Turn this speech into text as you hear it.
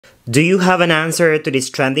Do you have an answer to this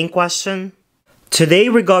trending question? Today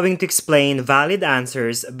we're going to explain valid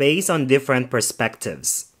answers based on different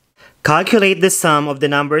perspectives. Calculate the sum of the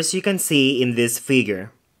numbers you can see in this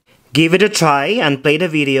figure. Give it a try and play the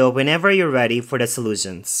video whenever you're ready for the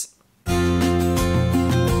solutions.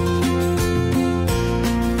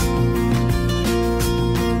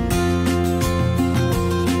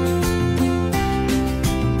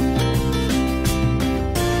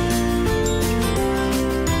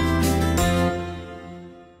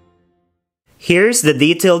 Here's the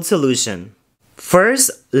detailed solution.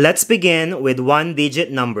 First, let's begin with one-digit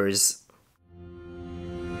numbers.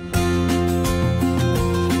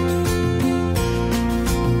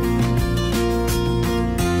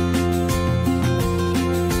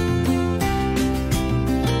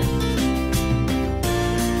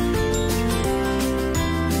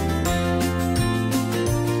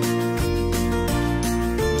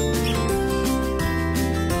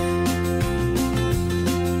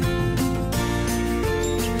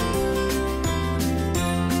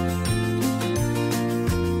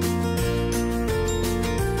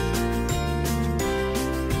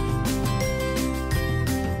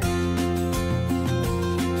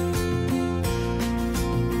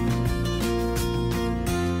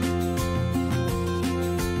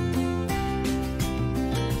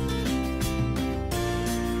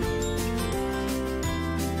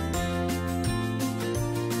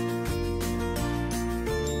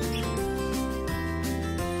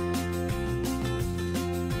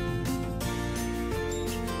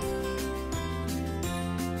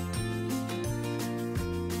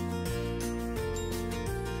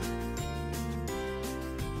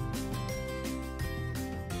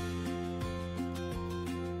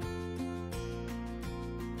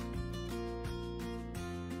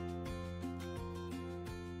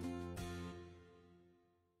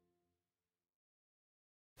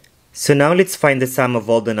 So now let's find the sum of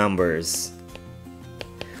all the numbers.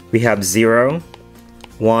 We have 0,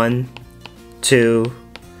 1, 2,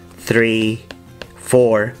 3,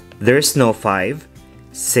 4. There's no 5,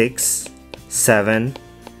 6, 7,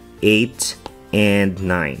 8, and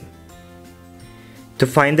 9. To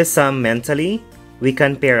find the sum mentally, we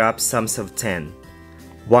can pair up sums of 10.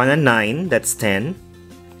 1 and 9, that's 10.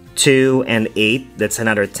 2 and 8, that's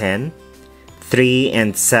another 10. 3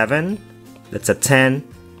 and 7, that's a 10.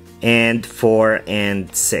 And 4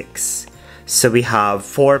 and 6. So we have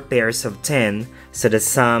 4 pairs of 10, so the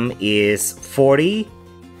sum is 40,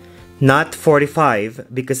 not 45,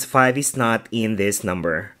 because 5 is not in this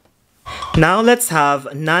number. Now let's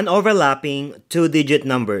have non-overlapping two-digit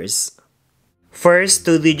numbers. First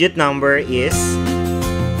two-digit number is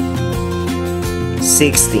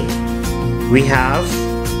 60. We have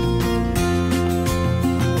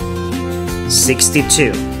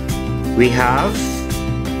 62. We have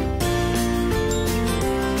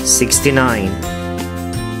 69,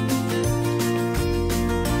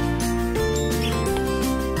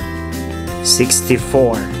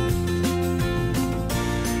 64,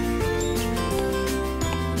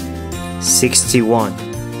 61,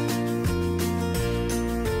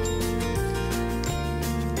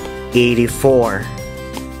 84,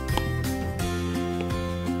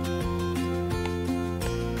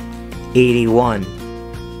 81,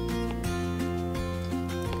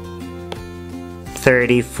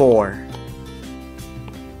 34,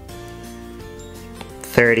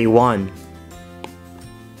 31,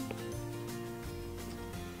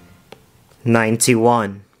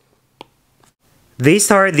 91.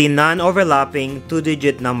 These are the non-overlapping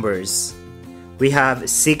two-digit numbers. We have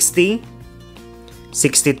 60,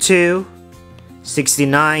 62,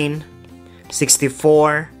 69,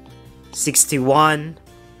 64, 61,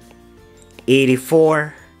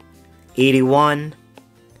 84, 81,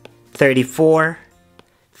 34,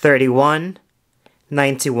 31,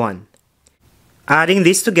 91. Adding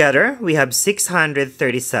these together, we have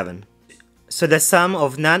 637. So the sum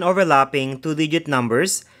of non-overlapping two-digit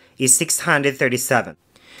numbers is 637.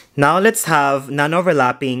 Now let's have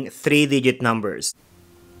non-overlapping three-digit numbers.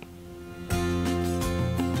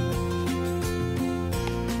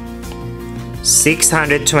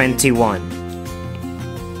 $621,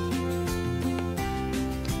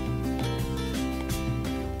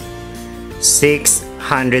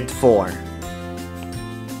 $604,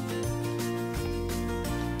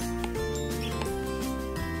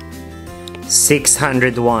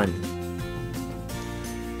 $601,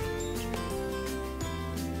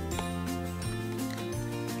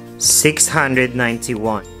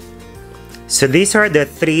 $691. So these are the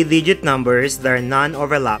three-digit numbers that are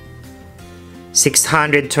non-overlap.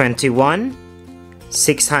 621,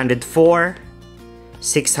 604,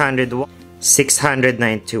 601,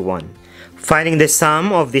 691. Finding the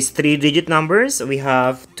sum of these 3-digit numbers, we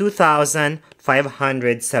have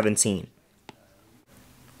 2,517.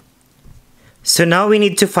 So now we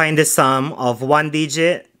need to find the sum of 1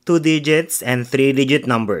 digit, 2 digits, and 3-digit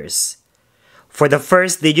numbers. For the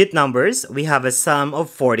first digit numbers, we have a sum of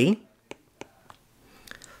 40.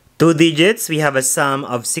 2 digits, we have a sum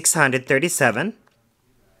of 637.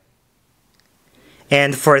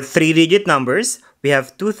 And for 3-digit numbers, we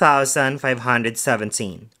have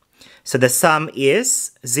 2,517. So the sum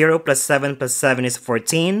is 0 plus 7 plus 7 is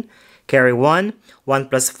 14. Carry 1. 1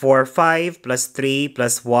 plus 4, 5 plus 3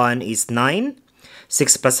 plus 1 is 9.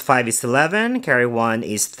 6 plus 5 is 11. Carry 1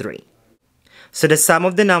 is 3. So the sum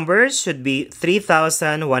of the numbers should be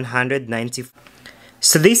 3,190.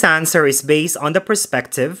 So this answer is based on the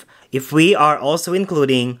perspective if we are also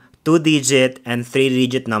including 2-digit and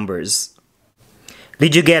 3-digit numbers.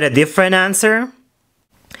 Did you get a different answer?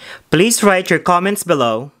 Please write your comments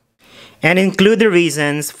below and include the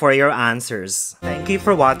reasons for your answers. Thank you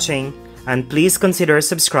for watching, and please consider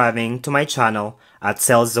subscribing to my channel at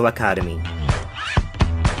Celzo Academy.